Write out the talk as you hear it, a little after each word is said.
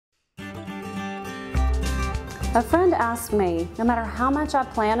A friend asked me, no matter how much I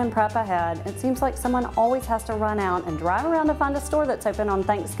plan and prep ahead, it seems like someone always has to run out and drive around to find a store that's open on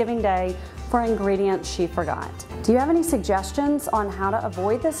Thanksgiving Day for ingredients she forgot. Do you have any suggestions on how to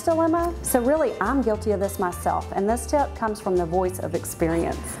avoid this dilemma? So really, I'm guilty of this myself, and this tip comes from the voice of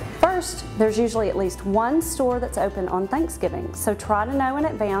experience. First, there's usually at least one store that's open on Thanksgiving, so try to know in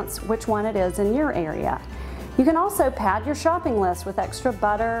advance which one it is in your area. You can also pad your shopping list with extra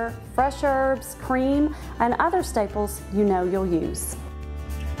butter, fresh herbs, cream, and other staples you know you'll use.